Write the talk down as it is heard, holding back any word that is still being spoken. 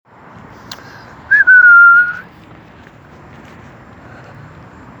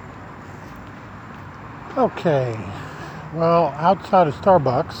Okay, well, outside of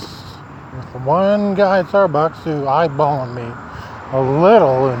Starbucks, with the one guy at Starbucks who eyeballing me a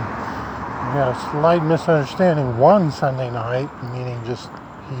little, and we had a slight misunderstanding one Sunday night, meaning just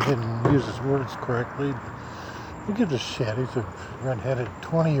he didn't use his words correctly. Who gives a shit? He's a red-headed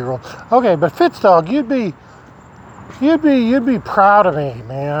 20-year-old. Okay, but Fitzdog, you'd be proud of me,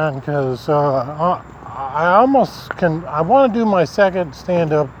 man, because I almost can. I want to do my second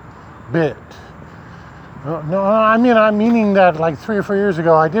stand-up bit. No, I'm meaning that like 3 or 4 years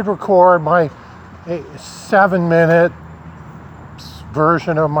ago, I did record my 7-minute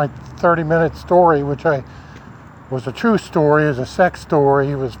version of my 30-minute story, which I was a true story, it was a sex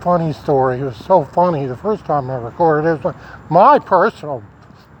story, it was a funny story. It was so funny the first time I recorded it. It was my personal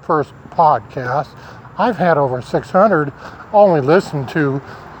first podcast. I've had over 600 only listened to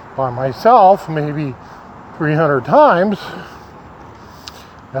by myself, maybe 300 times.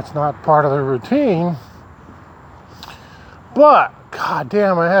 That's not part of the routine. But,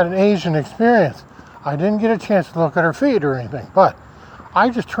 goddamn, I had an Asian experience. I didn't get a chance to look at her feet or anything, but I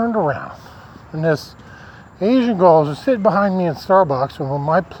just turned around, and this Asian girl was sitting behind me in Starbucks, and when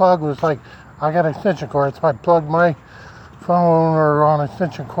my plug was like, I got an extension cord, so I plugged my phone or on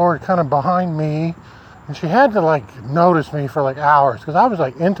extension cord kind of behind me, and she had to like notice me for like hours, because I was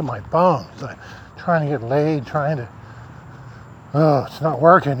like into my bones, like trying to get laid, it's not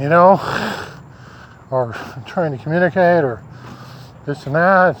working, or trying to communicate, or this and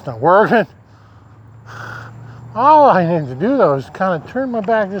that, it's not working. All I needed to do though is kind of turn my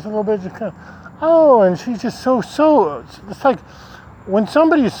back just a little bit, just kind of, and she's just so, it's like, when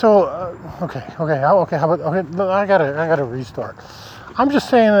somebody's so, okay, how about, I gotta restart. I'm just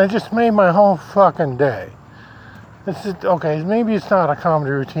saying it just made my whole fucking day. This is, okay, maybe it's not a comedy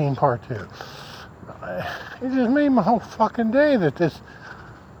routine part 2. It just made my whole fucking day that this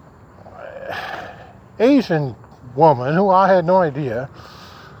Asian woman, who I had no idea,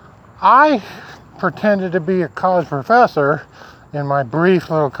 I pretended to be a college professor in my brief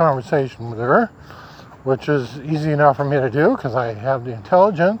little conversation with her, which is easy enough for me to do because I have the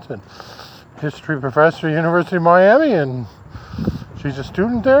intelligence, and history professor at University of Miami, and she's a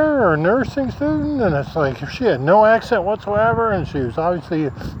student there, or a nursing student, and it's like she had no accent whatsoever, and she was obviously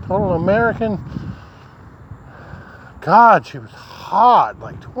a total American. God, she was hot,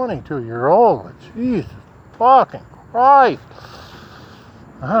 like 22-year-old. Jesus fucking Christ.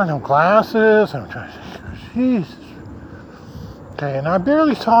 I don't know, glasses. Jesus. Okay, and I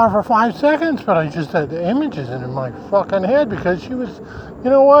barely saw her for 5 seconds, but I just had the images in my fucking head because she was, you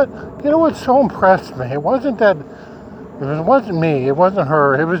know what so impressed me? It wasn't me, it wasn't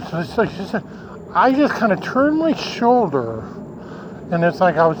her. It was just like, I just kind of turned my shoulder, and it's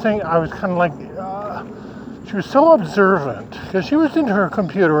like I was kind of like, she was so observant, because she was into her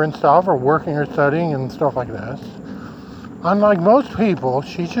computer and stuff, or working or studying and stuff like this. Unlike most people,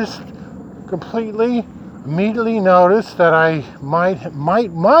 she just completely, immediately noticed that I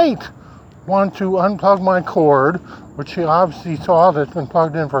might want to unplug my cord, which she obviously saw that's been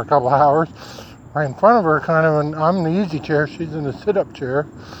plugged in for a couple hours, right in front of her, kind of, and I'm in the easy chair, she's in the sit-up chair.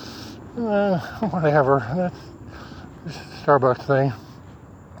 Whatever, that's a Starbucks thing.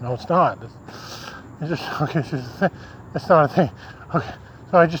 No, it's not. It's just, okay, it's not a thing. Okay,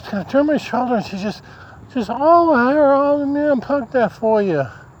 so I just kind of turned my shoulder, and she just, let me unplug that for you.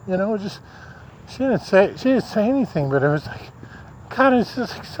 She didn't say anything, but it was like, God, it's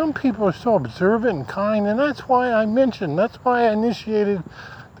just like some people are so observant and kind, and that's why I initiated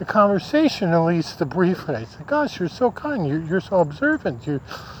the conversation, at least the briefly. I said, gosh, you're so kind, you're so observant, I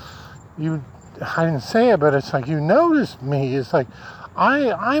didn't say it, but it's like, you noticed me. It's like,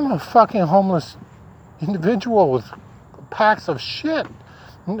 I'm a fucking homeless individual with packs of shit.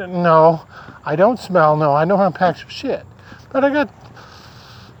 No, I don't smell, no, I don't have packs of shit. But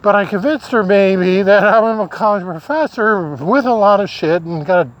I convinced her maybe that I'm a college professor with a lot of shit and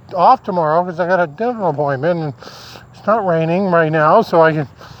got off tomorrow because I got a dental appointment, and it's not raining right now, so I can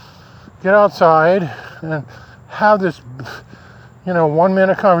get outside and have this,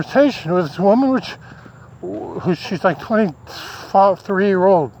 1-minute conversation with this woman, who she's like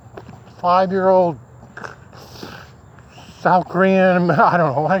 23-year-old, 5-year-old South Korean, I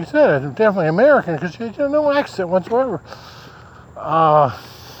don't know, like I said, definitely American, because she had no accent whatsoever.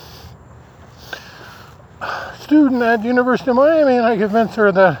 Student at the University of Miami, and I convinced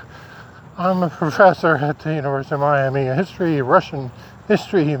her that I'm a professor at the University of Miami, Russian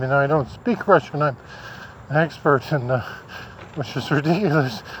history, even though I don't speak Russian. I'm an expert in which is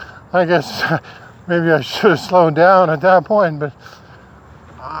ridiculous. I guess maybe I should have slowed down at that point, but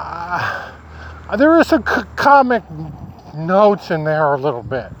there were some comic notes in there a little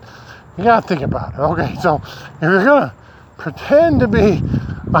bit. You gotta think about it. Okay, so if you're gonna pretend to be,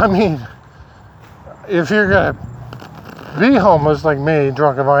 if you're gonna be homeless like me,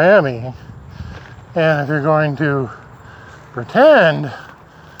 drunk in Miami, and if you're going to pretend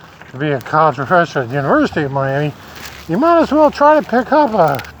to be a college professor at the University of Miami, you might as well try to pick up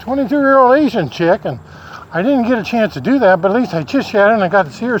a 22-year-old Asian chick. And I didn't get a chance to do that, but at least I chit-chatted and I got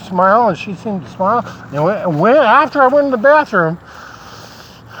to see her smile, and she seemed to smile. And after I went in the bathroom,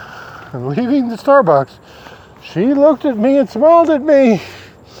 leaving the Starbucks, she looked at me and smiled at me.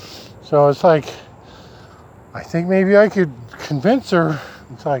 So it's like, I think maybe I could convince her.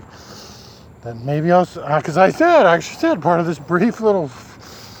 It's like, that maybe I'll, because I actually said part of this brief little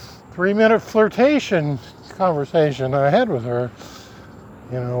 3-minute flirtation conversation I had with her,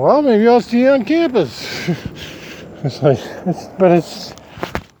 well, maybe I'll see you on campus. It's like,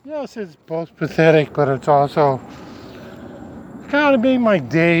 yes, it's both pathetic, but it's also gotta make my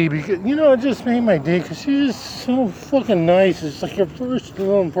day, because, it just made my day, because she's just so fucking nice. It's like her first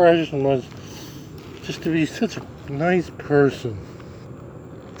little impression was just to be such a nice person.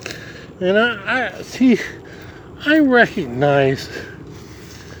 And I recognize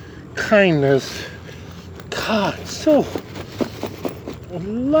kindness. God, it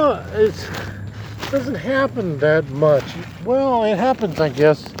doesn't happen that much. Well, it happens, I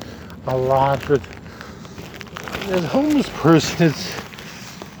guess, a lot, but as a homeless person,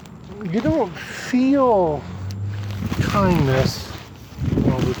 you don't feel kindness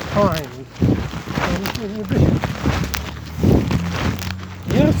all the time.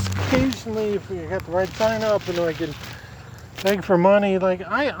 Yes, occasionally, if you got the right sign up and I can beg for money, like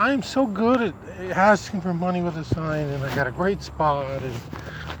I'm so good at asking for money with a sign, and I got a great spot, and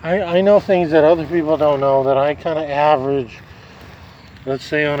I know things that other people don't know, that I kind of average. Let's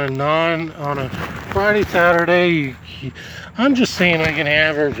say on a Friday, Saturday, I'm just saying I can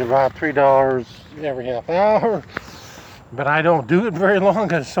average about $3 every half hour. But I don't do it very long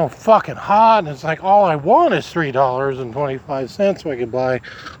because it's so fucking hot, and it's like all I want is $3.25 so I can buy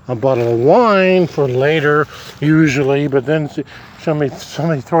a bottle of wine for later, usually. But then somebody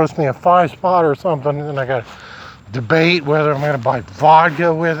throws me a 5-spot or something, and I got to debate whether I'm going to buy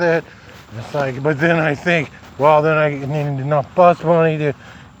vodka with it. It's like, but then I think, well, then I need enough bus money to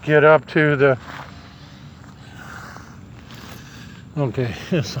get up to the. Okay,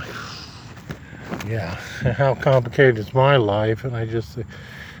 it's like. Yeah, how complicated is my life? And I just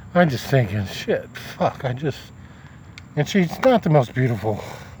thinking, shit, fuck, and she's not the most beautiful.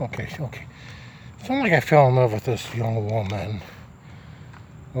 Okay. It's not like I fell in love with this young woman.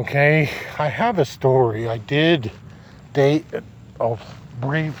 Okay, I have a story. I did date,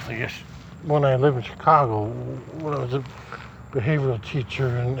 briefly, when I lived in Chicago, when I was a behavioral teacher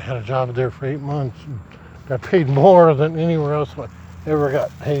and had a job there for 8 months. And got paid more than anywhere else I ever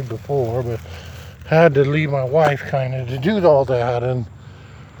got paid before, but had to leave my wife kind of to do all that, and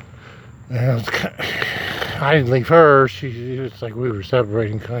I didn't leave her. It's like we were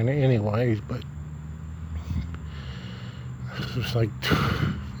separating kind of anyways, but it was like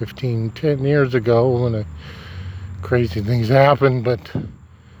 10 years ago when crazy things happened, but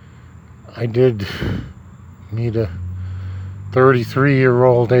I did meet a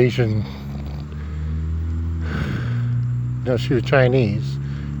 33-year-old Asian. No, she was Chinese.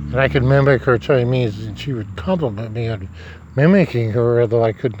 And I could mimic her Chinese, and she would compliment me on mimicking her, although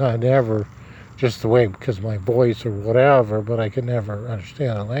I could not ever, just the way, because of my voice or whatever, but I could never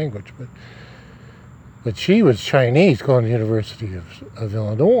understand the language. But she was Chinese, going to the University of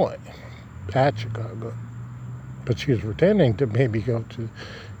Illinois at Chicago. But she was pretending to maybe go to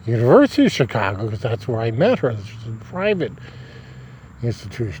the University of Chicago, because that's where I met her. This was a private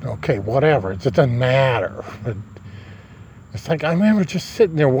institution. Okay, whatever. It doesn't matter. But it's like, I remember just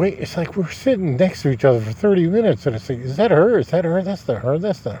sitting there waiting. It's like we're sitting next to each other for 30 minutes, and it's like, is that her? Is that her? That's the her.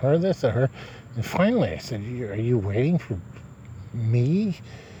 That's the her. That's the her. And finally, I said, are you waiting for me?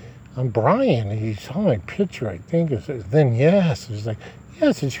 I'm Brian. And he saw my picture, I think. Then yes. It was like,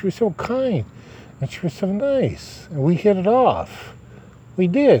 yes, and she was so kind, and she was so nice, and we hit it off. We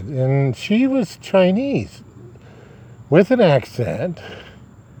did, and she was Chinese with an accent,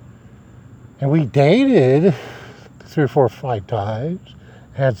 and we dated 3 or 4 or 5 times,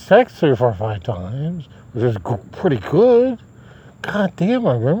 had sex 3 or 4 or 5 times, which was pretty good. God damn,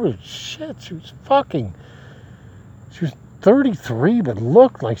 I remember, shit, she was 33, but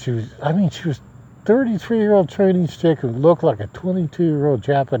looked like she was 33-year-old Chinese chick who looked like a 22-year-old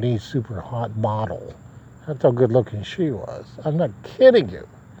Japanese super hot model. That's how good looking she was. I'm not kidding you.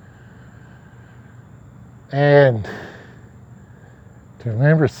 And to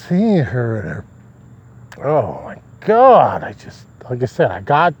remember seeing her in her, oh my God, like I said, I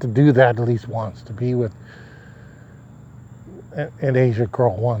got to do that at least once, to be with an Asian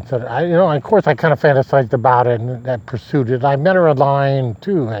girl once. And of course, I kind of fantasized about it and I pursued it. I met her online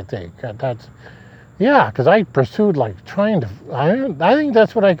too, I think. Because I pursued like trying to. I think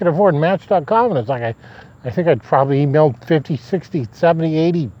that's what I could afford. Match.com, and it's like I think I'd probably emailed 50, 60, 70,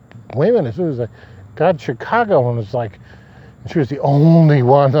 80 women as soon as I got to Chicago, and it's like she was the only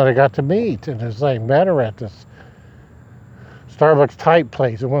one that I got to meet, and it's like met her at this Starbucks type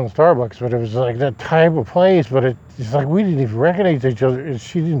place. It wasn't Starbucks, but it was like that type of place. But it's like we didn't even recognize each other. And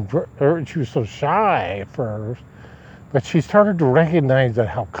she was so shy at first, but she started to recognize that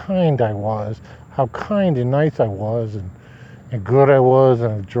how kind I was, how kind and nice I was, and good I was,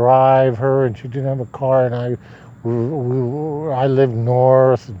 and I'd drive her, and she didn't have a car, and I lived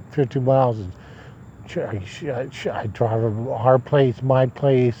north, and 50 miles, and I drive her our place, my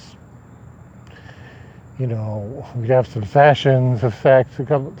place. We'd have some sessions of sex,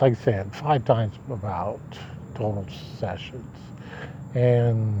 like I said, 5 times about total sessions.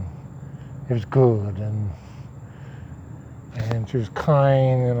 And it was good, and she was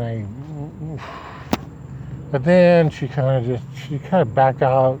kind, but then she kind of backed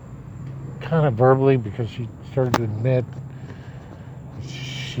out, kind of verbally, because she started to admit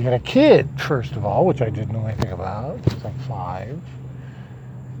she had a kid, first of all, which I didn't know anything about. She's like 5.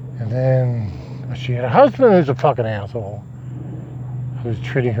 And then she had a husband who's a fucking asshole, who's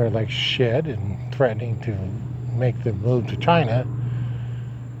treating her like shit and threatening to make them move to China.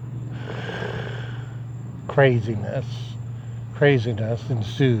 Craziness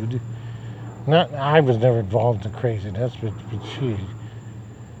ensued. I was never involved in craziness, but she,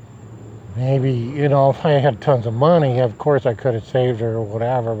 maybe, if I had tons of money, of course I could have saved her or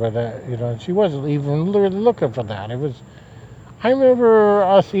whatever, but she wasn't even looking for that. I remember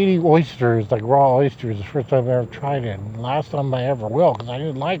us eating oysters, like raw oysters, the first time I ever tried it. And last time I ever will, because I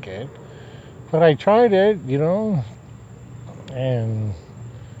didn't like it. But I tried it, and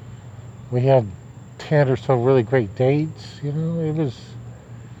we had 10 or so really great dates. It was,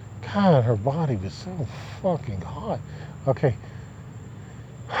 God, her body was so fucking hot. Okay.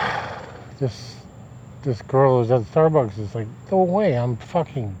 This girl who's at Starbucks is like, no way, I'm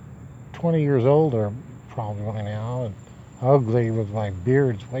fucking 20 years older, probably right now, and ugly with my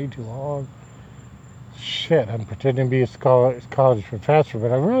beard's way too long. Shit, I'm pretending to be a college professor,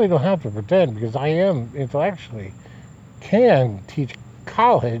 but I really don't have to pretend, because I am intellectually can teach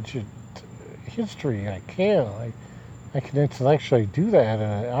college history. I can intellectually do that,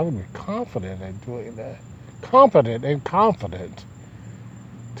 and I would be confident in doing that. Competent and confident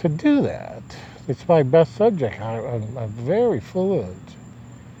to do that. It's my best subject. I'm very fluent.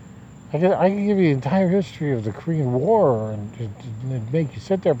 I can give you the entire history of the Korean War and make you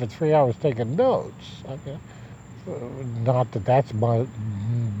sit there for 3 hours taking notes. Not that that's my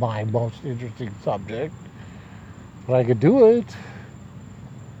most interesting subject, but I could do it.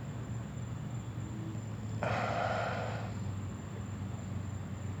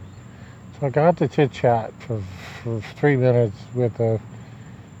 So I got to chit-chat for 3 minutes with a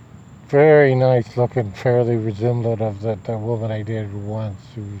very nice looking, fairly resemblant of the woman I dated once,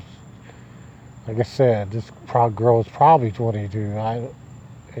 who's, like I said, this girl was probably 22,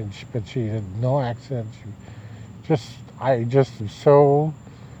 but she had no accent. I just am so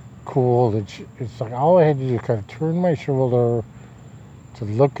cool that it's like all I had to do was kind of turn my shoulder to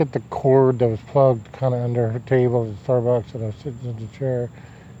look at the cord that was plugged kind of under her table at Starbucks, and I was sitting in the chair,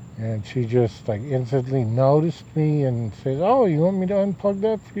 and she just like instantly noticed me and says, "Oh, you want me to unplug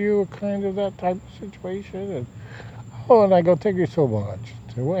that for you?" Kind of that type of situation. And and I go, "Thank you so much."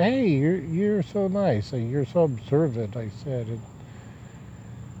 Said, well, hey, you're so nice. You're so observant, I said. And,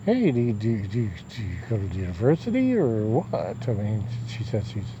 hey, do you go to the university or what? I mean, she says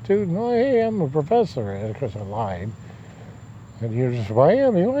she's a student. Oh, hey, I'm a professor. And of course, I lied. And you're just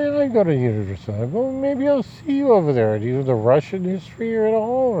Miami. Well, I go to university. Well, maybe I'll see you over there. Do you have the Russian history at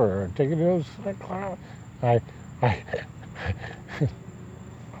all, or taking those class?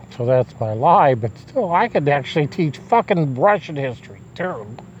 So that's my lie, but still, I could actually teach fucking Russian history too.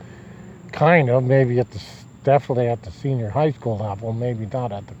 Kind of, maybe definitely at the senior high school level, maybe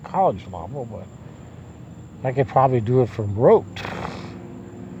not at the college level, but I could probably do it from rote.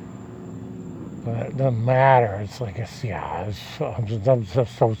 But it doesn't matter. It's like, I'm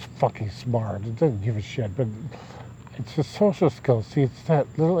just so fucking smart. It doesn't give a shit, but it's a social skill. See, it's that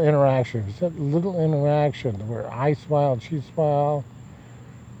little interaction. It's that little interaction where I smile and she smile.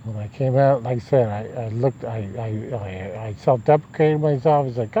 When I came out, like I said, I self-deprecated myself. I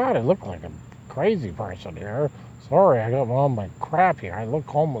was like, God, I look like a crazy person here. Sorry, I got all my crap here. I look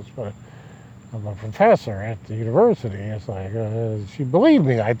homeless, but I'm a professor at the university. It's like, she believed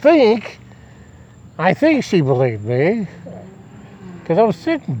me, I think. I think she believed me. Because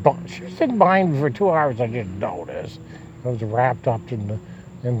she was sitting behind me for 2 hours. I didn't notice. I was wrapped up in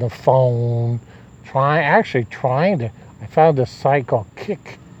the phone, trying to. I found this site called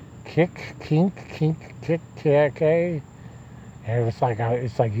Kink, and it's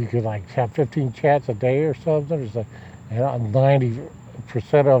like you could like have 15 chats a day or something. It's like, 90%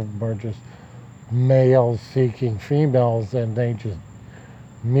 of them are just males seeking females, and they just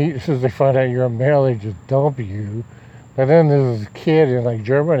meet as soon as they find out you're a male, they just dump you. But then there's this kid in like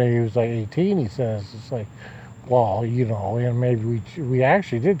Germany, he was like 18, he says, it's like, well, and maybe we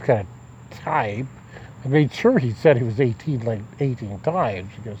actually did kind of type. I made sure he said he was 18 like 18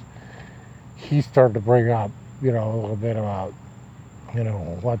 times, because he started to bring up, a little bit about,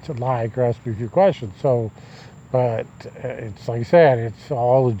 what's it like, or ask me a few questions. So, but it's like I said, it's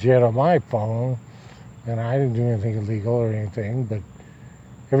all legit on my phone, and I didn't do anything illegal or anything, but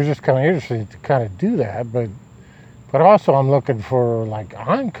it was just kind of interesting to kind of do that. But also I look at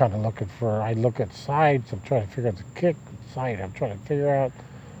sites, I'm trying to figure out the Kik site, I'm trying to figure out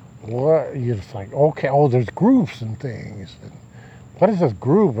what, you're just like, okay, there's groups and things. And what is this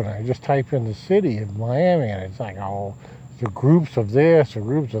group? And I just type in the city of Miami, and it's like, the groups of this or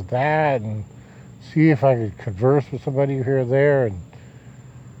groups of that, and see if I could converse with somebody here or there. And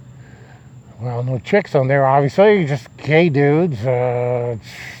well, no chicks on there, obviously, just gay dudes. Not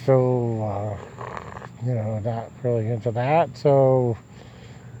really into that. So,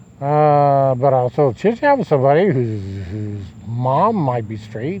 but also chit chat with somebody whose mom might be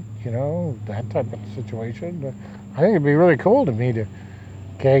straight, that type of situation. I think it'd be really cool to meet a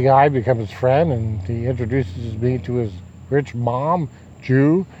gay guy, become his friend, and he introduces me to his rich mom,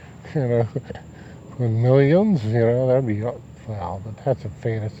 Jew, with millions, that'd be, well, but that's a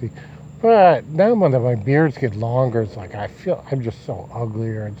fantasy. But now when my beards get longer, it's like I feel I'm just so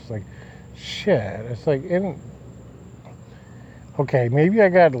uglier. It's like, shit. It's like, okay, maybe I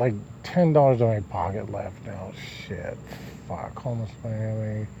got like $10 in my pocket left now. Shit, fuck, homeless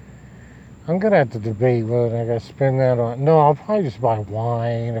Miami. I'm gonna have to debate whether I gotta spend that on. No, I'll probably just buy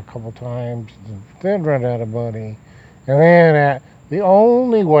wine a couple times, then run out of money, and then the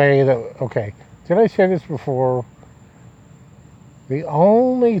only way that, okay, did I say this before? The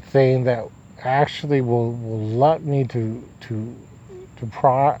only thing that actually will let me to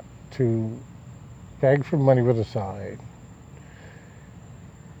beg for money with a side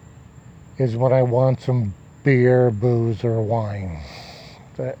is when I want some beer, booze, or wine.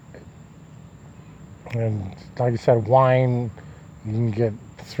 And like I said, wine, you can get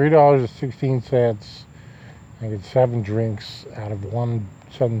 $3.16. I get 7 drinks out of one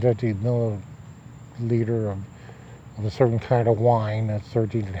 750 milliliter of a certain kind of wine that's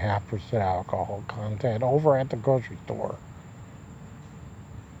 13.5% alcohol content over at the grocery store.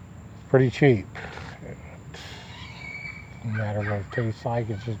 It's pretty cheap. It doesn't matter what it tastes like.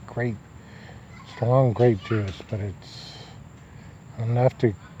 It's just great, strong grape juice, but it's enough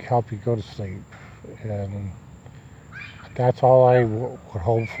to help you go to sleep. And that's all I would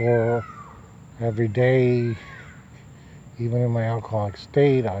hope for every day, even in my alcoholic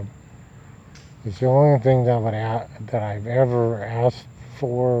state. It's the only thing that I've ever asked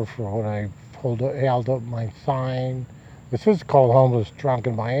for when I held up my sign. This is called Homeless Drunk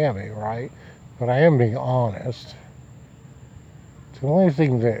in Miami, right? But I am being honest. It's the only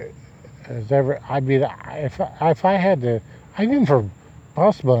thing that has ever, I mean, if I had to, even for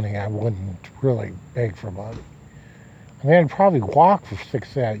bus money, I wouldn't really beg for money. I mean, I'd probably walk for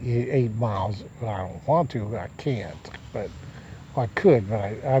 6, 8 miles. I don't want to, I can't. But I could, but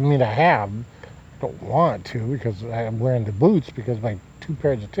I have. Don't want to, because I'm wearing the boots, because my 2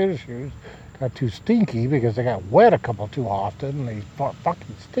 pairs of tennis shoes got too stinky because they got wet a couple too often, and they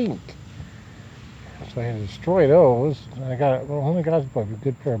fucking stink. So I had to destroy those. And only got a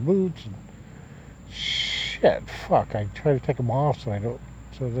good pair of boots. And shit, fuck! I try to take them off so it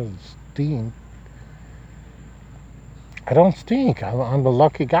doesn't stink. I don't stink. I'm the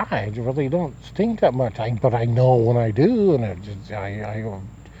lucky guy. I really don't stink that much. But I know when I do, and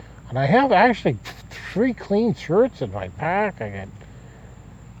and I have actually 3 clean shirts in my pack.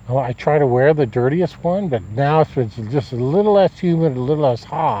 I try to wear the dirtiest one, but now it's just a little less humid, a little less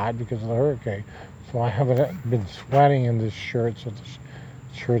hot because of the hurricane. So I haven't been sweating in this shirt, so the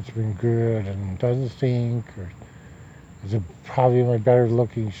shirt's been good and doesn't stink. Or is probably my better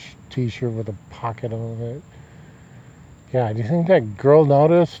looking t-shirt with a pocket on it. Yeah, do you think that girl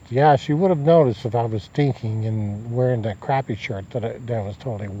noticed? Yeah, she would have noticed if I was stinking and wearing that crappy shirt that was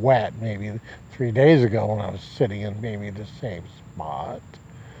totally wet maybe 3 days ago when I was sitting in maybe the same spot.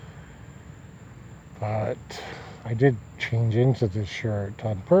 But I did change into this shirt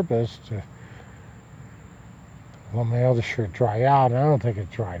on purpose to let my other shirt dry out. And I don't think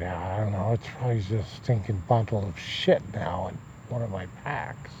it dried out. I don't know. It's probably just a stinking bundle of shit now in one of my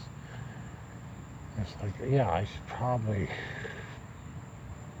packs. It's like, yeah, I should probably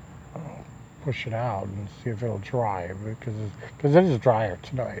push it out and see if it'll dry because it is drier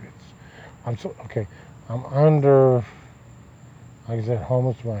tonight. Okay. I'm under, like I said,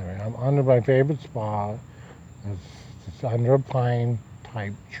 homeless Miami. I'm under my favorite spot. It's under a pine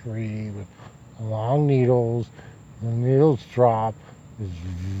type tree with long needles. The needles drop. There's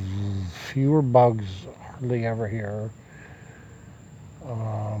fewer bugs hardly ever here.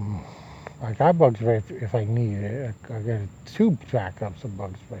 I got bug spray if I need it. I got 2 backups of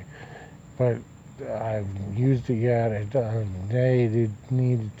bug spray, but I haven't used it yet. They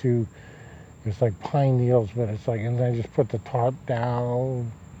needed to. It's like pine needles, but it's like, and then I just put the tarp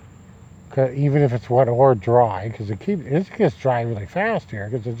down. Even if it's wet or dry, because it gets dry really fast here,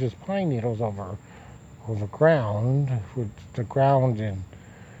 because it's just pine needles over ground. The ground in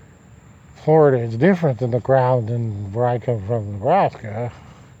Florida is different than the ground in where I come from, Nebraska.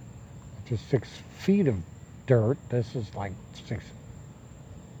 Just 6 feet of dirt. This is like 6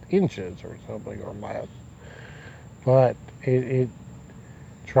 inches or something or less. But it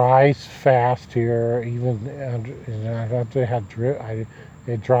dries fast here. Even I don't have to have drip.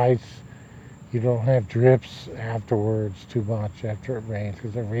 It dries. You don't have drips afterwards too much after it rains,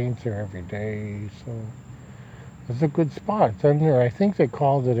 because it rains here every day. So it's a good spot. It's under. I think they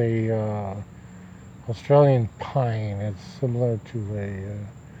called it a Australian pine. It's similar to a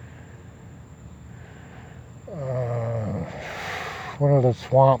one of the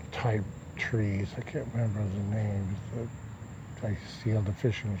swamp type trees. I can't remember the names that I see on the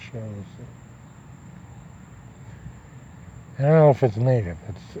fishing shows. I don't know if it's native.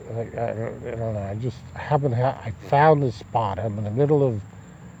 It's I don't know. I just I found this spot. I'm in the middle of.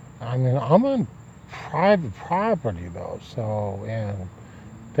 I'm on private property though. So, and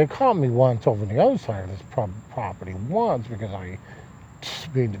they caught me once over the other side of this property once because I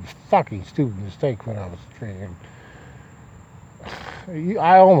made a fucking stupid mistake when I was drinking.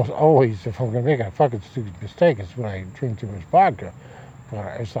 I almost always, if I'm gonna make a fucking stupid mistake, it's when I drink too much vodka.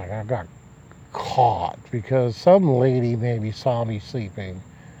 But it's like I got caught because some lady maybe saw me sleeping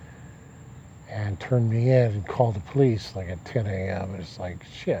and turned me in and called the police like at 10 a.m. It's like,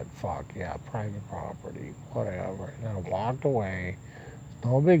 shit, fuck, yeah, private property, whatever. And I walked away.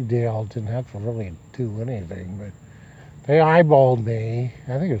 No big deal. Didn't have to really do anything, but they eyeballed me.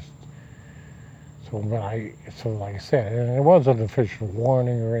 I think it's so. Like I said, and it wasn't an official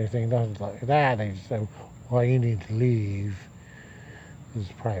warning or anything, nothing like that. They just said, "Well, you need to leave. This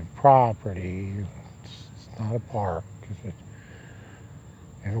is private property. It's not a park. If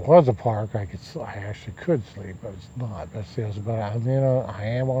it was a park, I actually could sleep, but it's not. But I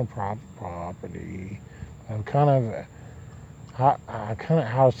am on private property. I'm kind of." Kind of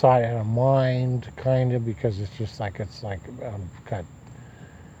outside out of mind, kind of, because it's like got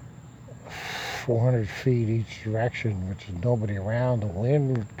 400 feet each direction, which is nobody around. The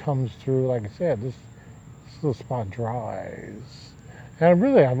wind comes through. Like I said, this little spot dries, and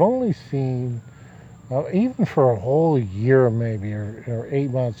really, I've only seen, even for a whole year, maybe or 8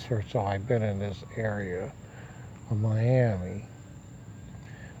 months or so, I've been in this area of Miami.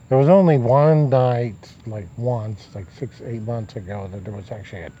 There was only one night, like 6, 8 months ago, that there was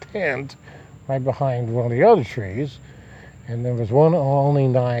actually a tent right behind one of the other trees. And there was one only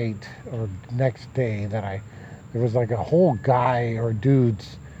night or next day that there was like a whole guy or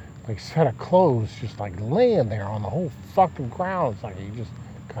dude's like set of clothes just like laying there on the whole fucking ground. It's like he just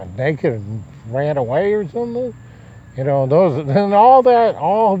got naked and ran away or something. And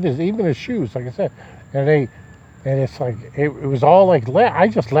all of his, even his shoes, like I said, and it's like, it was all like, I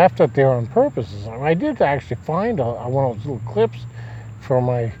just left it there on purpose. I did actually find one of those little clips for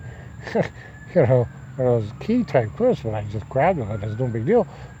my, one of those key type clips, but I just grabbed it. It's no big deal.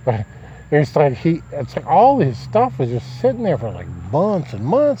 But it's like all his stuff was just sitting there for like months and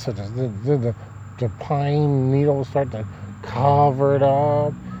months. And the pine needles start to cover it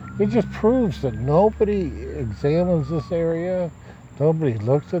up. It just proves that nobody examines this area. Nobody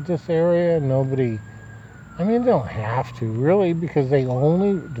looks at this area. They don't have to, really, because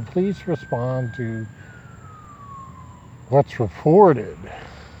the police respond to what's reported.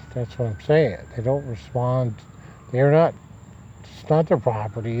 That's what I'm saying. They don't respond, it's not their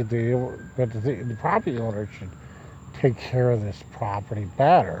property, but the property owner should take care of this property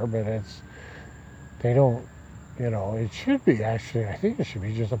better, but they don't, it should be actually, I think it should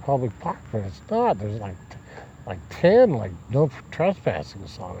be just a public park, but it's not. There's like 10, no trespassing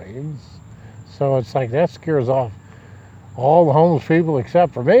signs. So it's like that scares off all the homeless people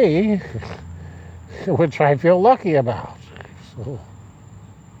except for me, which I feel lucky about. So,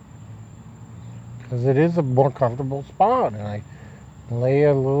 because it is a more comfortable spot, and I lay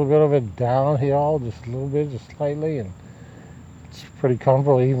a little bit of it downhill, just a little bit, just slightly, and it's pretty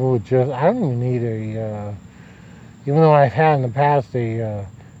comfortable. Even with just, I don't even need even though I've had in the past a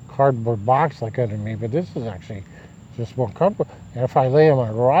cardboard box like under me, but this is actually just more comfortable. And if I lay on my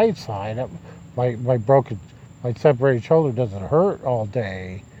right side, my separated shoulder doesn't hurt all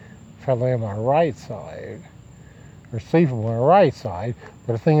day if I lay on my right side or sleep on my right side.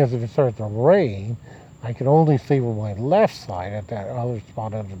 But the thing is, if it starts to rain, I can only sleep on my left side at that other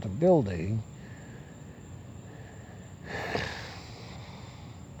spot under the building.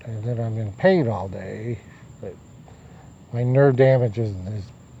 And then I'm in pain all day. But my nerve damage isn't as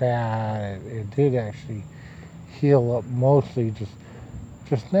bad. It did actually heal up mostly, just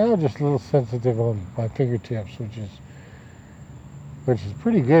now, just a little sensitive on my fingertips, which is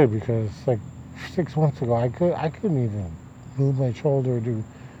pretty good, because like 6 months ago I couldn't even move my shoulder or do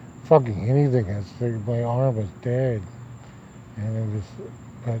fucking anything. It's like my arm was dead, and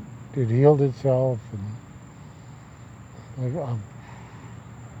but it healed itself, and like,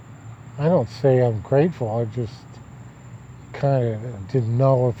 I don't say I'm grateful. I just kind of didn't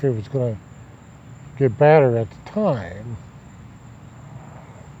know if it was going to get better at the time.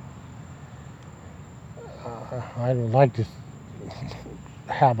 I don't like to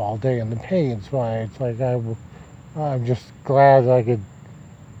have all day in the pain, so it's like I'm just glad that I could,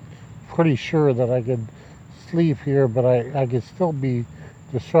 pretty sure that I could sleep here, but I could still be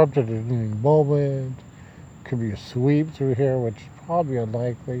disrupted at any moment. Could be a sweep through here, which is probably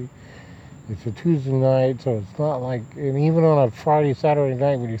unlikely. It's a Tuesday night, so it's not like, and even on a Friday, Saturday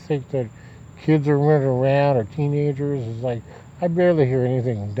night, when you think that kids are running around or teenagers, it's like, I barely hear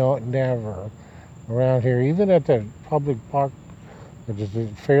anything, never around here. Even at the public park, which is a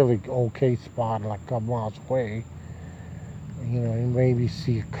fairly okay spot, like a couple miles away, you maybe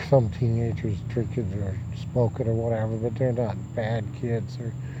see some teenagers drinking or smoking or whatever, but they're not bad kids,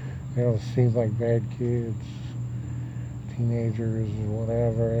 or they don't seem like bad kids, teenagers or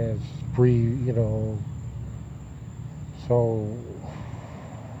whatever. It's so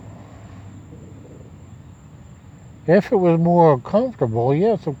if it was more comfortable,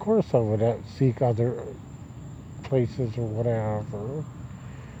 yes, of course I would seek other places or whatever.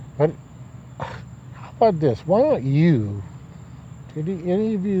 But how about this? Why don't you,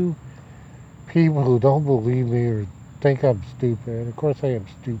 any of you people who don't believe me or think I'm stupid, of course I am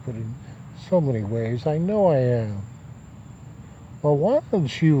stupid in so many ways, I know I am. Well, why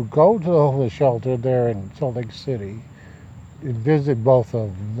don't you go to the homeless shelter there in Salt Lake City and visit both of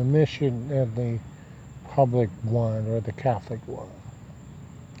them, the mission and the public one, or the Catholic one?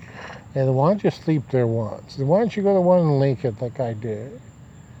 And why don't you sleep there once? And why don't you go to the one in Lincoln like I did,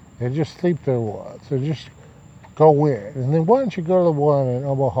 and just sleep there once, and just go in? And then why don't you go to the one in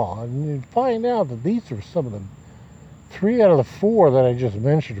Omaha, and you find out that these are some of the 3 out of the 4 that I just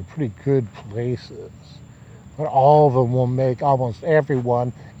mentioned are pretty good places. But all of them will make almost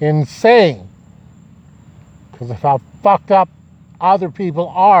everyone insane because of how fucked up other people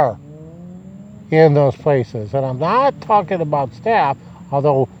are in those places. And I'm not talking about staff,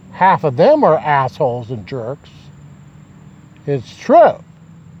 although half of them are assholes and jerks. It's true.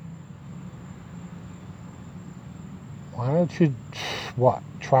 Why don't you,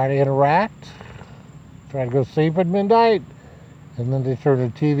 try to interact? Try to go sleep at midnight, and then they turn the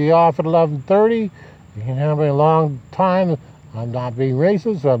TV off at 11:30. You can have a long time. I'm not being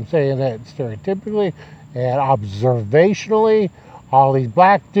racist, I'm saying that stereotypically and observationally. All these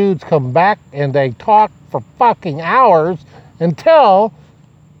black dudes come back and they talk for fucking hours until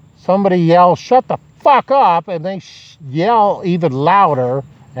somebody yells, "Shut the fuck up," and they yell even louder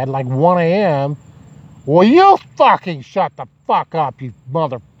at like 1 a.m. "Well, you fucking shut the fuck up, you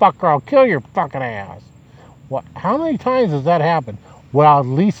motherfucker. I'll kill your fucking ass." What? How many times has that happened? Well, at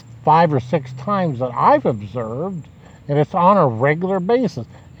least 5 or 6 times that I've observed, and it's on a regular basis.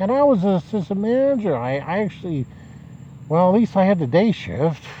 And I was an assistant manager. I actually, well, at least I had the day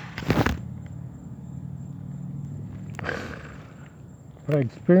shift. But I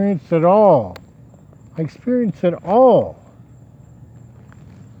experienced it all.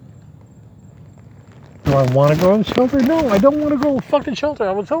 Do I want to go to the shelter? No, I don't want to go to the fucking shelter.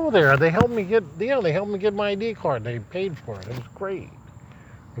 I was over there. They helped me get my ID card. They paid for it. It was great.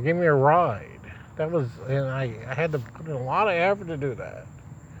 They gave me a ride. And I had to put in a lot of effort to do that.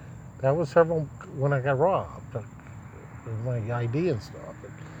 That was when I got robbed, with my ID and stuff.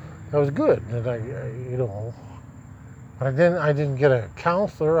 That was good. And but I didn't get a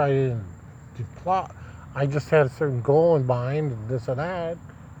counselor. I didn't plot. I just had a certain goal in mind, and this and that.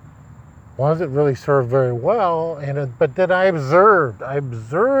 Wasn't really served very well, but then I observed,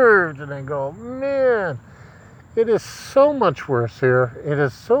 and I go, man, it is so much worse here. It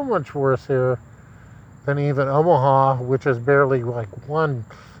is so much worse here than even Omaha, which is barely like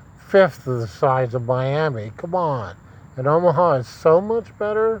 1/5 of the size of Miami. Come on. And Omaha is so much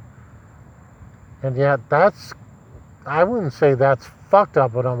better. And yet I wouldn't say that's fucked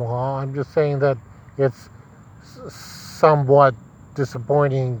up in Omaha. I'm just saying that it's somewhat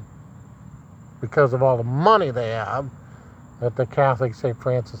disappointing because of all the money they have at the Catholic St.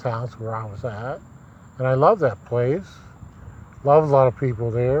 Francis House where I was at. And I love that place. Love a lot of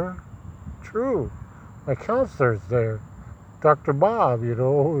people there. True. My counselor's there. Dr. Bob,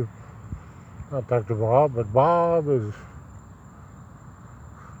 not Dr. Bob, but Bob is.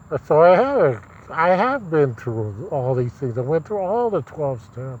 So I have been through all these things. I went through all the 12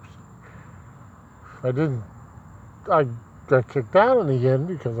 steps. I got kicked out in the end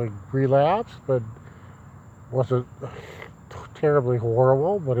because I relapsed, but wasn't terribly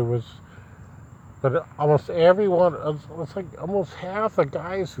horrible, but almost everyone, it's like almost half the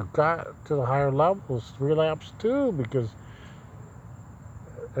guys who got to the higher levels relapsed too, because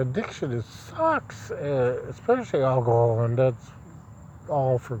addiction sucks, especially alcohol, and that's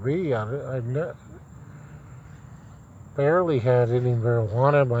all for me. I barely had any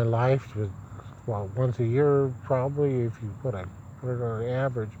marijuana in my life, well, once a year probably, if you put it on an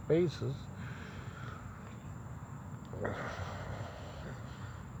average basis.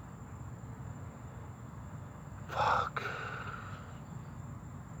 Fuck.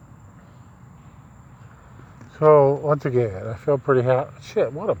 So, once again, I feel pretty happy.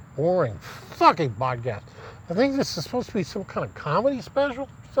 Shit, what a boring fucking podcast. I think this is supposed to be some kind of comedy special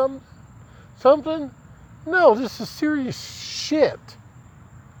or something. No, this is serious shit.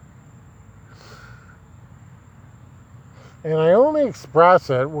 And I only express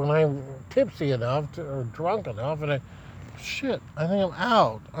it when I'm tipsy enough or drunk enough, and I think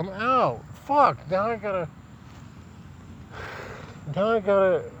I'm out. Fuck, I'm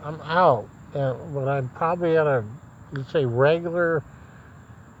out. But I'm probably at a, let's say, regular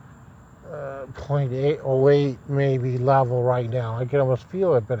 0.808 maybe level right now. I can almost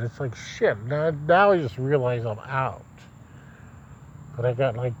feel it, but it's like shit. Now I just realize I'm out. But I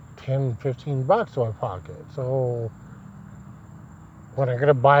got like $10-15 in my pocket. So when I'm going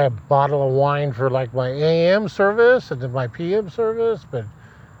to buy a bottle of wine for like my AM service and then my PM service, but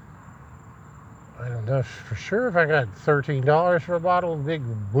I don't know for sure if I got $13 for a bottle of big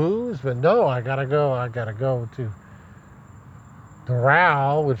booze, but no, I gotta go to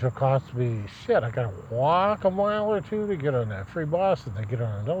Doral, which will cost me shit. I gotta walk a mile or two to get on that free bus, and then get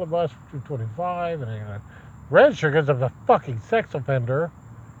on another bus for $2.25, and I gotta register because I'm a fucking sex offender.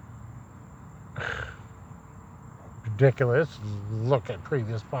 Ridiculous. Look at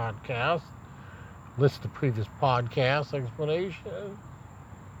previous podcasts. Listen to previous podcast explanation.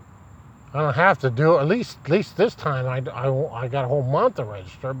 I don't have to do it. At least this time I got a whole month to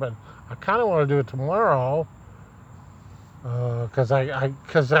register, but I kind of want to do it tomorrow because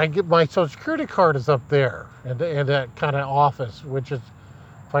I get my Social Security card is up there in that kind of office, which is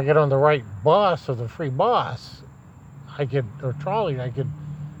if I get on the right bus or the free bus, or trolley, I could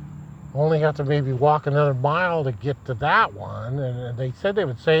only have to maybe walk another mile to get to that one, and they said they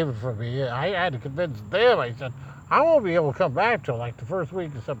would save it for me. I had to convince them. I said, I won't be able to come back till like the first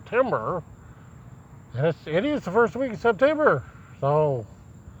week of September. And it is the first week of September. So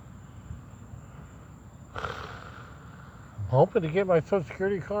I'm hoping to get my Social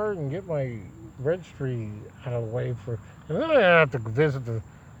Security card and get my registry out of the way and then I have to visit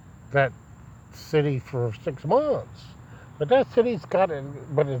that city for 6 months. But that city's got a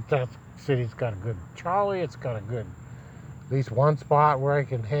good trolley. It's got a good, at least one spot where I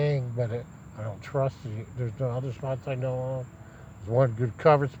can hang, but I don't trust it. There's no other spots I know of. There's one good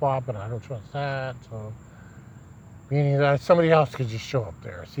covered spot, but I don't trust that. So, meaning that somebody else could just show up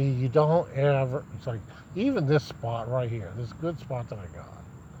there. See, you don't ever, it's like, even this spot right here, this good spot that I got,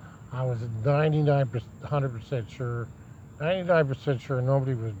 I was 99%, 100% sure, 99% sure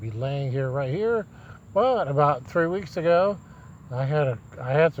nobody would be laying here right here. But about 3 weeks ago, I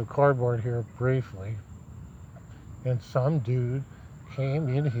had some cardboard here briefly, and some dude came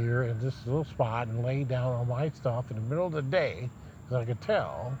in here in this little spot and laid down on my stuff in the middle of the day, because I could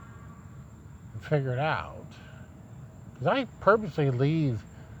tell and figure it out. Because I purposely leave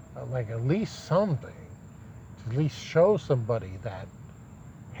like at least something to at least show somebody that,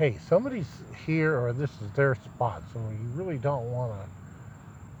 hey, somebody's here or this is their spot, so you really don't want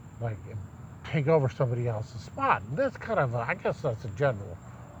to like take over somebody else's spot. And that's kind of, I guess that's a general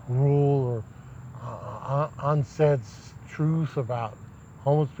rule or unsaid truth about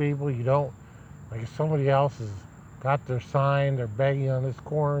homeless people. You don't, like if somebody else has got their sign, they're begging on this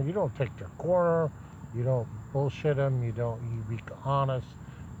corner, you don't take their corner, you don't bullshit them, you be honest,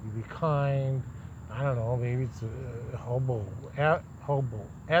 you be kind. I don't know, maybe it's a hobo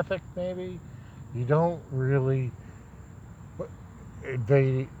ethic, maybe. You don't really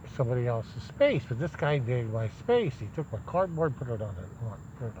invade somebody else's space, but this guy invaded my space. He took my cardboard, put it on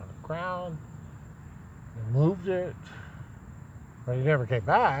the ground, and moved it, but he never came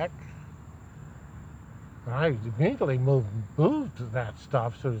back. And I immediately moved that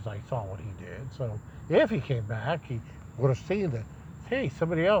stuff as soon as I saw what he did. So if he came back, he would have seen that, hey,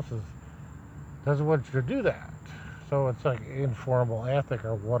 somebody else doesn't want you to do that. So it's like informal ethic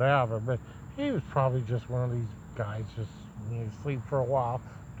or whatever. But he was probably just one of these guys just needed to sleep for a while.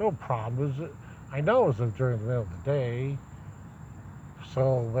 No problem. I know it was during the middle of the day.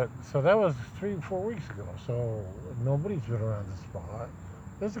 So that was 3 or 4 weeks ago. So nobody's been around the spot.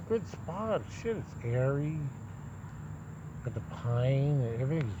 It's a good spot. Shit, it's airy. Got the pine.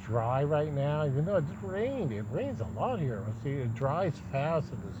 Everything's dry right now, even though it just rained. It rains a lot here. See, it dries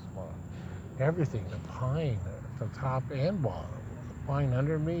fast in this spot. Everything, the pine, the top and bottom. The pine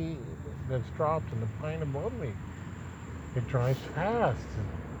under me that's dropped and the pine above me. It dries fast. And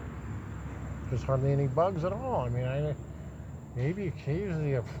there's hardly any bugs at all. I mean, maybe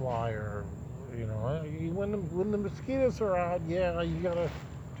occasionally a fly or, when the mosquitoes are out, yeah, you gotta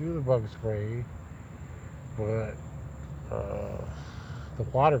do the bug spray, but the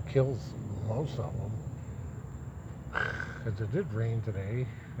water kills most of them. Because it did rain today,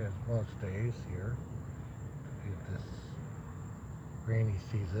 as most days here, in this rainy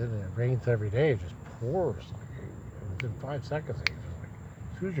season, and it rains every day. It just pours within 5 seconds.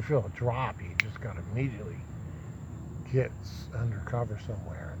 As soon as you feel a drop, you just gotta immediately get undercover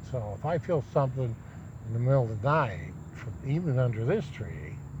somewhere. And so if I feel something in the middle of the night, from even under this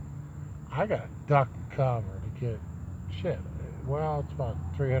tree, I gotta duck and cover to get shit. Well, it's about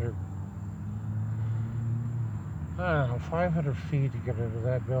 500 feet to get into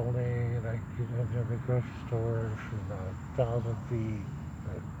that building, and I get into the grocery store for about 1,000 feet.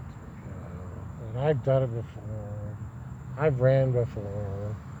 But, and I've done it before. I've ran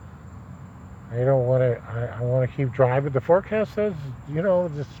before. I don't want to. I want to keep driving. The forecast says,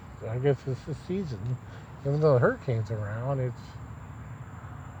 I guess it's the season. Even though the hurricane's around, it's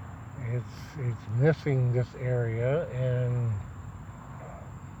missing this area and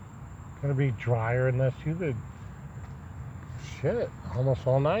going to be drier and less humid. Shit, almost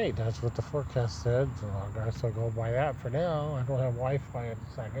all night. That's what the forecast said. So I guess I'll go by that for now. I don't have Wi-Fi at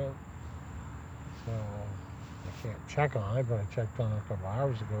the second, so I can't check on it. But I checked on it a couple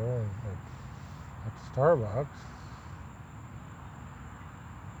hours ago at the Starbucks.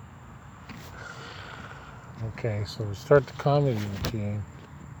 Okay, so we start the comedy routine.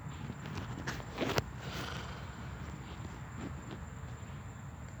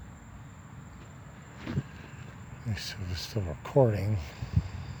 So we're still recording.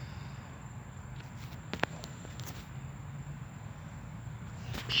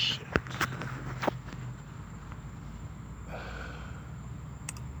 Shit.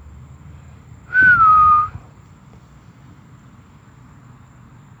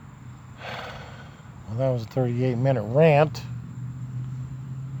 Well, that was a 38-minute rant.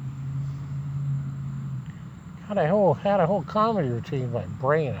 Had a whole comedy routine in my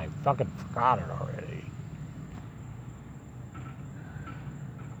brain. I fucking forgot it already.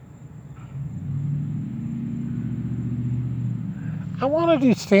 I want to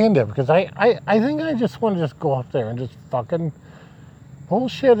do stand-up because I think I just want to just go up there and just fucking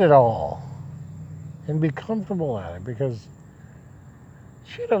bullshit it all and be comfortable at it because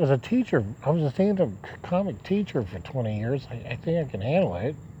shit, I was a teacher. I was a stand-up comic teacher for 20 years. I think I can handle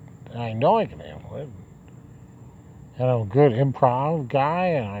it. I know I can handle it. And I'm a good improv guy,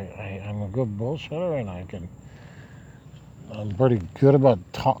 and I'm a good bullshitter, and I'm pretty good about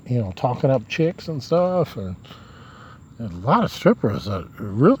talking up chicks and stuff, and a lot of strippers that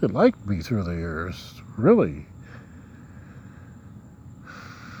really liked me through the years. Really.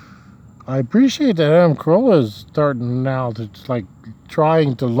 I appreciate that Adam Carolla is starting now to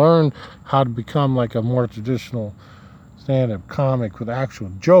trying to learn how to become like a more traditional stand-up comic with actual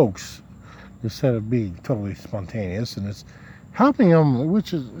jokes instead of being totally spontaneous, and it's helping him,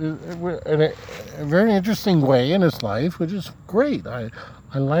 which is in a very interesting way in his life, which is great. I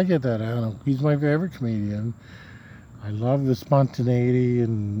like it that Adam. He's my favorite comedian. I love the spontaneity,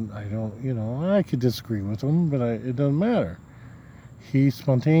 and I don't, I could disagree with him, but it doesn't matter. he's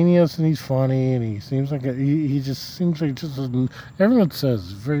spontaneous and he's funny and he seems like he just seems like everyone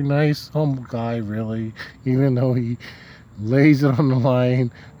says very nice, humble guy, really. Even though he lays it on the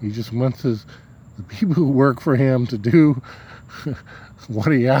line, he just wants the people who work for him to do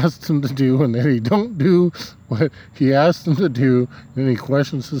what he asks them to do, and then he don't do what he asks them to do, and he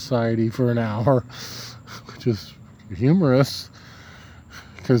questions society for an hour, which is humorous.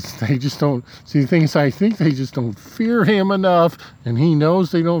 Because they just don't see things. I think they just don't fear him enough, and he knows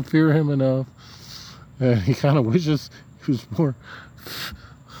they don't fear him enough. And he kind of wishes he was more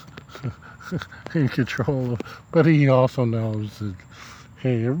in control. But he also knows that,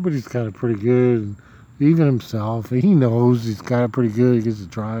 hey, everybody's got it pretty good. And even himself, he knows he's got it pretty good. He gets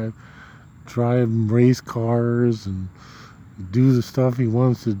to drive race cars and do the stuff he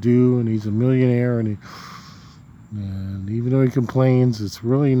wants to do. And he's a millionaire, and even though he complains, it's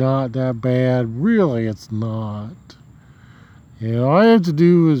really not that bad. Really, it's not. And all I have to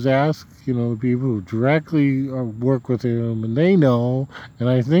do is ask, the people who directly work with him, and they know. And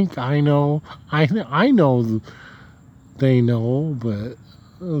I think I know. I know they know, but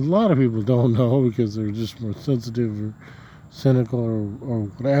a lot of people don't know because they're just more sensitive or cynical or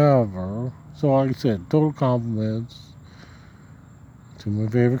whatever. So, like I said, total compliments to my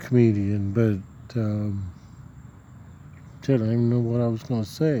favorite comedian, but. Shit, I don't even know what I was going to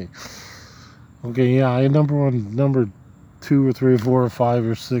say. Okay, yeah, I number 2 or 3 or 4 or 5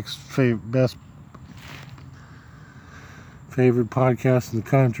 or 6 best favorite podcast in the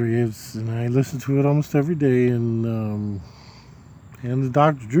country is, and I listen to it almost every day, and the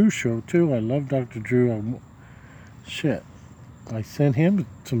Dr. Drew show too. I love Dr. Drew. I sent him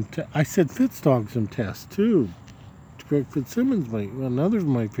I sent Fitzdog some tests too. Greg Fitzsimmons, another of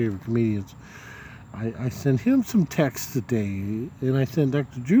my favorite comedians. I sent him some texts today, and I sent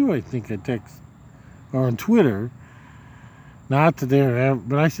Dr. Drew, I think, a text on Twitter. Not to there,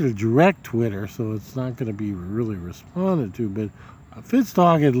 but I said a direct Twitter, so it's not going to be really responded to. But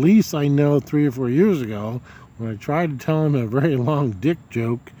Fitzdog, at least I know 3 or 4 years ago, when I tried to tell him a very long dick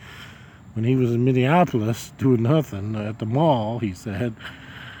joke when he was in Minneapolis doing nothing at the mall, he said,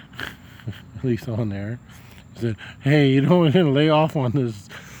 at least on there, he said, hey, we're going to lay off on this.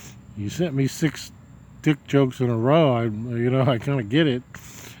 You sent me 6 dick jokes in a row. I kind of get it.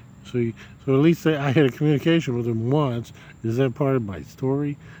 So at least I had a communication with him once. Is that part of my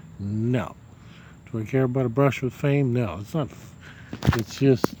story? No. Do I care about a brush with fame? No, it's not. It's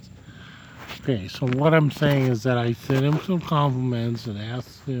just okay. So what I'm saying is that I sent him some compliments and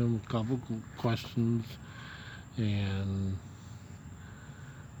asked him a couple questions, and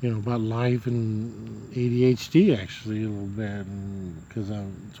about life and ADHD actually a little bit, because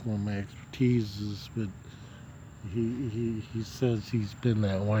it's one of my expertises. But he says he's been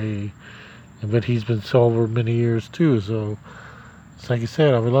that way, but he's been sober many years too. So it's like I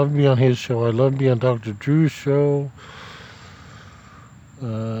said, I would love to be on his show. I'd love to be on Dr. Drew's show.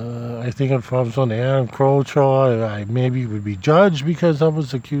 I think if I was on the Adam Kroll show, I maybe would be judged because I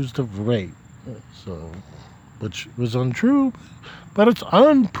was accused of rape. So, which was untrue. But it's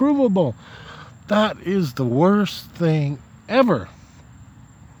unprovable. That is the worst thing ever.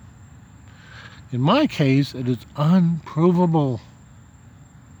 In my case, it is unprovable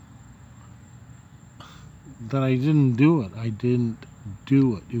that I didn't do it. I didn't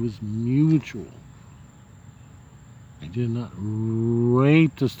do it. It was mutual. I did not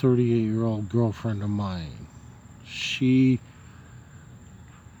rape this 38-year-old girlfriend of mine. She,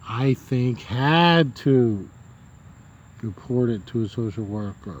 I think, had to report it to a social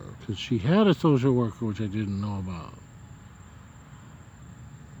worker because she had a social worker, which I didn't know about,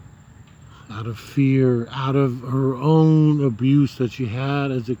 out of fear, out of her own abuse that she had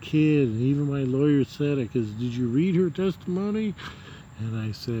as a kid. And even my lawyer said it, because did you read her testimony? And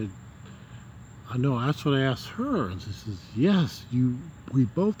I said, I know, that's what I asked her. And she says, yes, we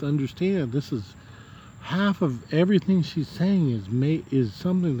both understand this is half of everything she's saying is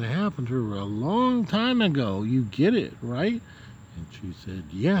something that happened to her a long time ago. You get it, right? And she said,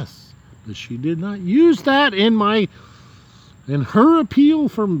 yes, but she did not use that in her appeal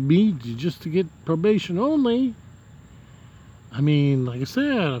for me just to get probation only. I mean, like I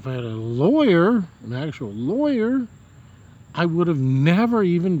said, if I had a lawyer, an actual lawyer, I would have never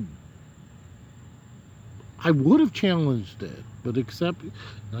even, I would have challenged it. But except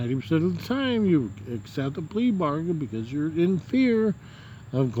 90% of the time, you accept a plea bargain because you're in fear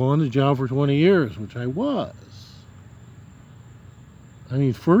of going to jail for 20 years, which I was. I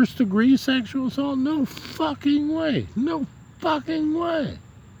mean, first degree sexual assault? No fucking way. No fucking way.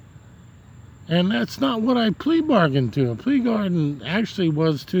 And that's not what I plea bargained to. A plea bargain actually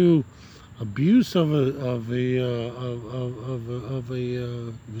was to abuse of a it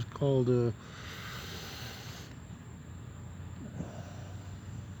was called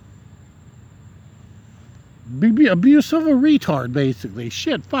abuse of a retard, basically.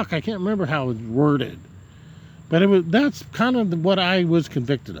 Shit, fuck, I can't remember how it was worded, but that's kind of what I was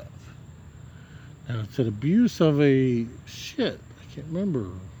convicted of. And it said abuse of a shit. I can't remember.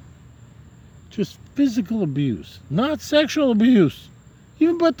 Just physical abuse, not sexual abuse.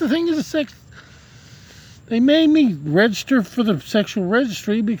 Even, but the thing is, they made me register for the sexual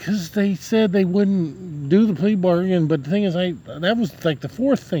registry because they said they wouldn't do the plea bargain. But the thing is, that was like the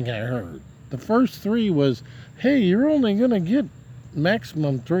fourth thing I heard. The first three was, hey, you're only going to get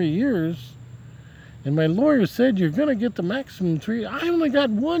maximum 3 years. And my lawyer said you're going to get the maximum 3. I only got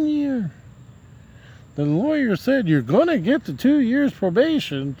 1 year. The lawyer said you're going to get the 2 years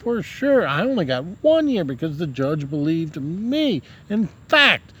probation for sure. I only got 1 year because the judge believed me. In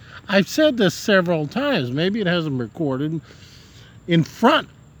fact, I've said this several times. Maybe it hasn't been recorded. In front,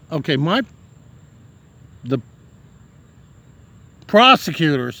 okay, the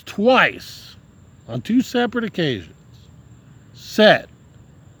prosecutors twice, on 2 separate occasions, said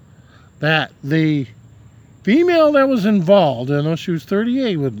that the female that was involved, I know she was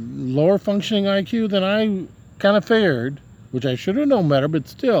 38 with lower functioning IQ than I kind of figured, which I should have known better, but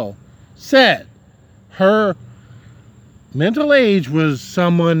still, said her mental age was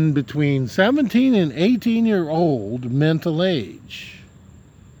someone between 17 and 18-year-old mental age.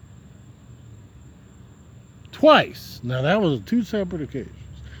 Twice. Now, that was 2 separate occasions.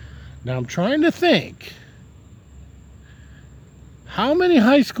 Now, I'm trying to think. How many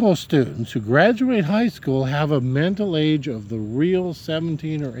high school students who graduate high school have a mental age of the real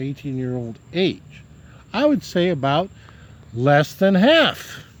 17 or 18-year-old age? I would say about less than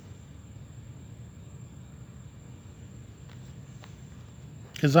half.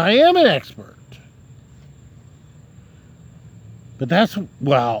 Because I am an expert. But that's,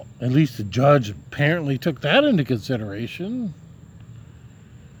 well, at least the judge apparently took that into consideration.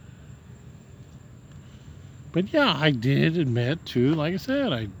 But yeah, I did admit to, like I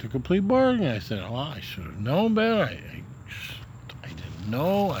said, I took a plea bargain. I said, oh, I should have known better. I didn't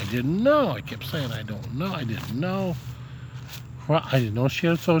know. I didn't know. I kept saying, I don't know. I didn't know. Well, I didn't know she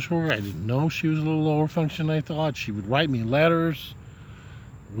had a social worker. I didn't know she was a little lower function than I thought. She would write me letters,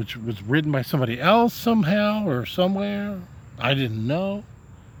 which was written by somebody else somehow or somewhere. I didn't know.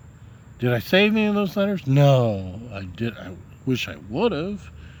 Did I save any of those letters? No, I did. I wish I would have.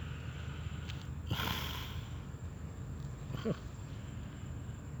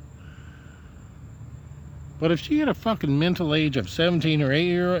 But if she had a fucking mental age of 17 or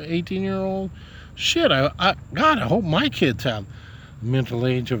 18-year-old, shit, God, I hope my kids have a mental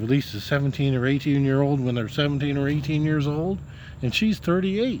age of at least a 17 or 18-year-old when they're 17 or 18 years old, and she's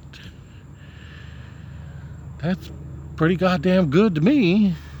 38. That's pretty goddamn good to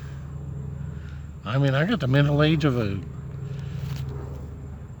me. I mean, I got the mental age of a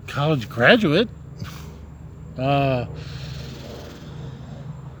college graduate.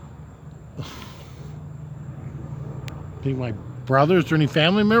 Think my brothers or any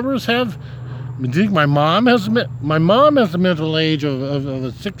family members have? I think my mom has the mental age of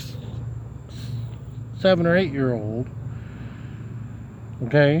a 6, 7, or 8-year-old.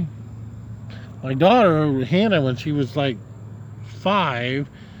 Okay. My daughter Hannah, when she was like 5,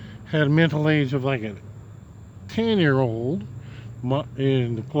 had a mental age of like a 10-year-old,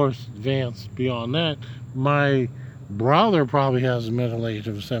 and of course advanced beyond that. My brother probably has a mental age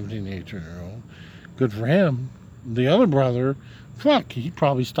of a 17, 18-year-old. Good for him. The other brother, fuck, he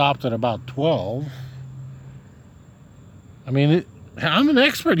probably stopped at about 12. I mean, I'm an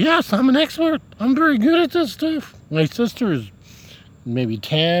expert. Yes, I'm an expert. I'm very good at this stuff. My sister is maybe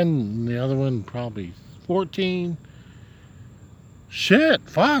 10, and the other one probably 14. Shit,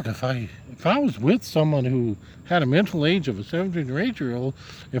 fuck, if I was with someone who had a mental age of a 17 or 18-year-old,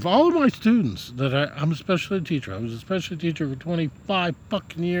 if all of my students that I'm a special ed teacher, I was a special ed teacher for 25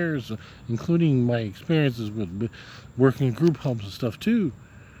 fucking years, including my experiences with working in group homes and stuff too.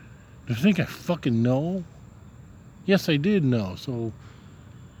 Do you think I fucking know? Yes, I did know, so,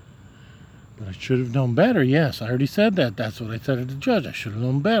 but I should have known better. Yes, I already said that. That's what I said to the judge. I should have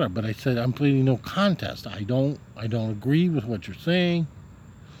known better, but I said I'm pleading no contest. I don't agree with what you're saying,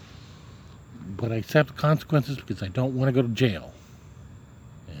 but I accept the consequences because I don't want to go to jail.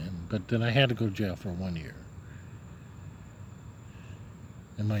 But then I had to go to jail for 1 year.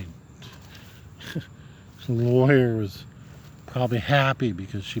 And my lawyer was probably happy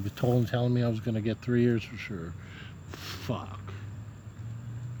because she was telling me I was going to get 3 years for sure. Fuck.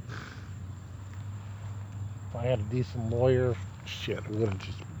 If I had a decent lawyer, shit, I would have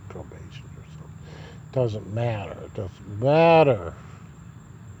just probation or something. Doesn't matter. It doesn't matter.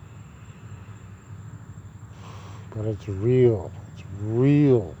 But it's real. It's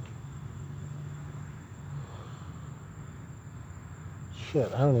real. Shit,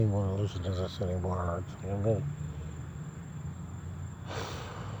 I don't even want to listen to this anymore.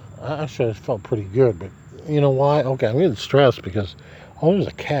 Actually, I felt pretty good, but you know why? Okay, I'm getting stressed because, oh, there's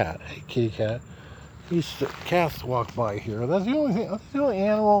a cat. Hey, kitty cat. These cats walk by here. That's the only thing. That's the only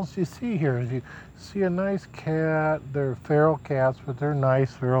animals you see here. Is you see a nice cat. They're feral cats, but they're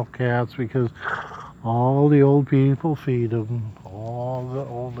nice feral cats because all the old people feed them. All the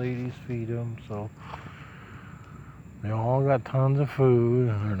old ladies feed them. So they all got tons of food.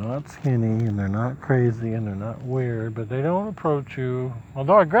 And they're not skinny, and they're not crazy, and they're not weird. But they don't approach you.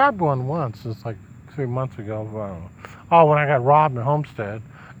 Although I grabbed one once. It's like 3 months ago. Oh, when I got robbed in Homestead.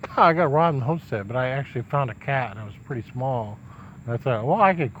 I got robbed in Homestead, but I actually found a cat, and it was pretty small. And I thought, well,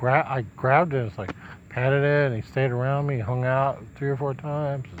 I grabbed it, it's like, patted it, and he stayed around me, hung out 3 or 4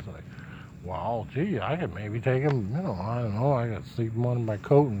 times. It's like, wow, gee, I could maybe take him, I don't know, I could sleep him under my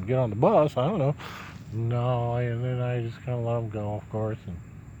coat and get on the bus, I don't know. No, and then I just kind of let him go, of course, and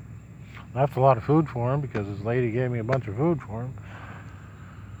left a lot of food for him, because this lady gave me a bunch of food for him.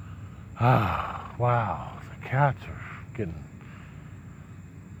 Ah, wow, the cats are getting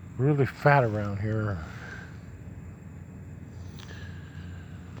really fat around here.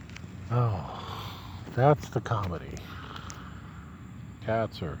 Oh, that's the comedy.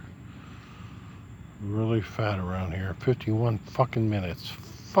 Cats are really fat around here. 51 fucking minutes.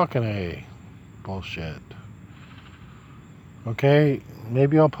 Fucking A. Bullshit. Okay,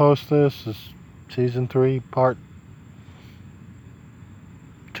 maybe I'll post this as season 3, part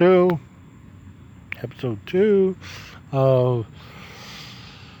 2, episode 2 of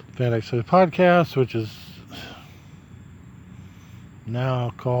Fat Exercise Podcast, which is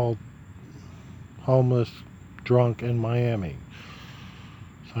now called Homeless Drunk in Miami.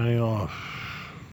 Signing off.